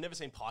I've never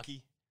seen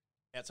Pikey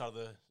outside of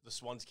the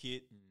Swans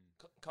kit.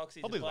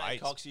 Coxie's probably late.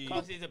 Coxie's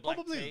a black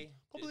tee.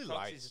 Probably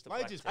late.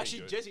 Late is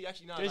actually, Jesse.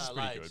 No, Jesse's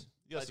pretty late. good.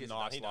 You got some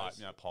nice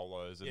like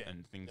polos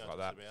and things like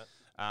that.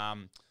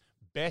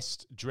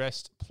 Best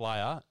dressed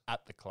player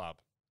at the club.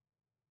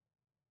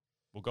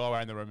 We'll go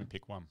around the room and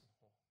pick one.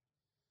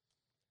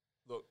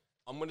 Look,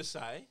 I'm going to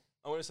say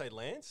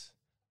Lance.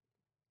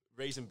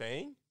 Reason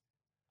being,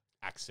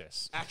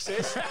 access.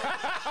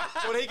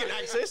 What he can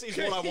access is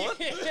what I want.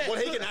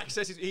 What he can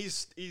access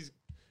is he's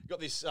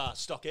got this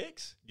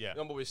StockX. Yeah.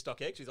 Number with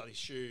StockX. He's like his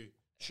shoe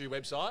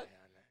website.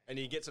 And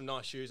he gets some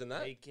nice shoes and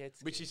that,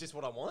 which is just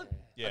what I want.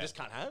 Yeah. I just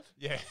can't have.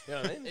 Yeah. You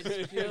know what I mean?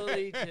 It's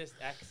purely just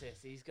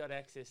access. He's got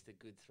access to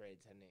good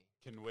threads, hasn't he?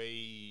 Can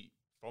we,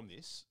 from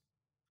this,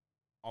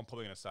 I'm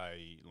probably going to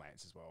say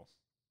Lance as well.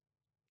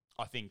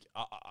 I think,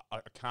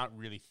 I can't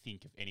really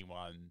think of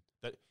anyone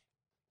that...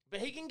 But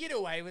he can get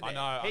away with it. I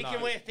know. He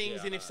can wear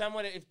things, and if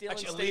Dylan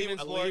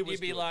Stevens wore it,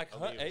 you'd be like,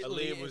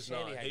 Aaliyah was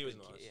nice. He was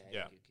nice.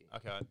 Yeah.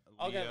 Okay.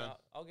 I'll go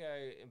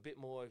a bit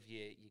more of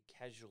your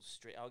casual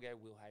street. I'll go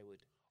Will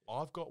Hayward.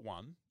 I've got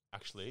one,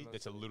 actually,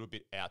 that's a little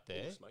bit out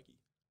there.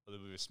 A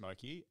little bit of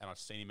smoky. And I've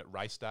seen him at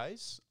race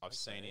days. I've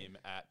seen him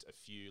at a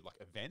few like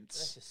events.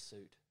 That's a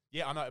suit.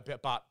 Yeah, I know,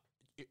 but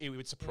it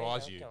would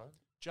surprise you.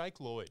 Jake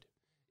Lloyd.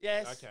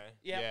 Yes. Okay.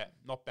 Yeah,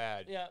 not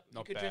bad. Yeah,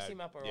 not you could bad. dress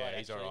him up all right. Yeah,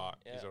 he's all right.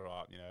 Yeah. He's all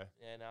right, you know.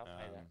 Yeah, no, I'll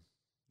pay that.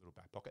 Little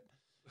back pocket.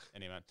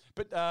 Anyway.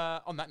 But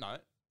on that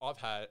note, I've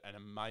had an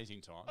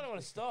amazing time. I don't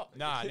want to stop.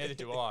 No, neither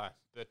do I.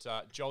 But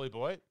Jolly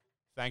Boy,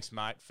 thanks,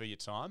 mate, for your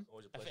time.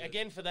 Always a pleasure.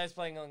 Again, for those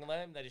playing along the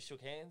lane, they just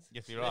shook hands.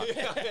 Yes, you're right. You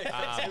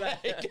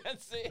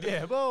can't see it.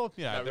 Yeah, well,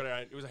 you know.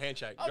 It was a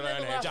handshake. I've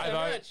never laughed so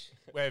much.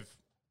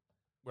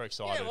 We're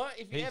excited. You know what?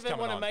 If you ever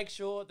want to make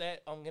sure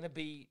that I'm going to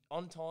be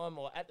on time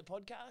or at the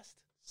podcast,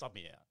 sub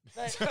me out.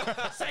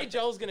 Say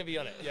Joel's going to be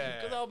on it.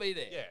 Yeah. Because I'll be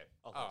there. Yeah.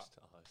 I'll host.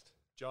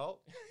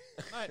 Joel,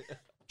 mate.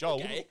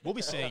 Joel, okay. we'll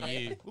be seeing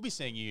you. We'll be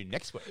seeing you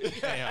next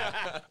week. Anyway.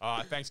 All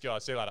right, thanks,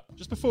 guys. See you later.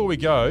 Just before we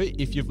go,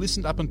 if you've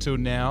listened up until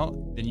now,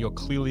 then you're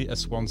clearly a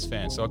Swans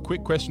fan. So a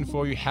quick question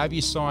for you: have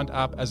you signed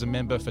up as a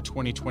member for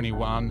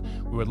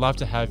 2021? We would love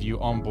to have you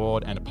on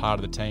board and a part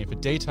of the team. For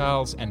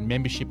details and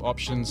membership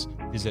options,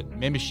 visit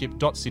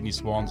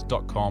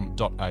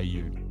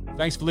membership.sydneyswans.com.au.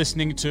 Thanks for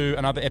listening to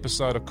another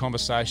episode of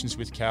Conversations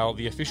with Cal,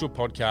 the official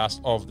podcast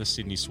of the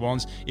Sydney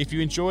Swans. If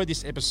you enjoyed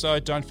this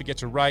episode, don't forget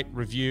to rate,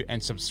 review,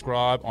 and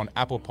subscribe on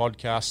Apple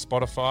Podcasts,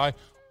 Spotify,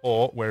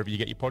 or wherever you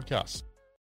get your podcasts.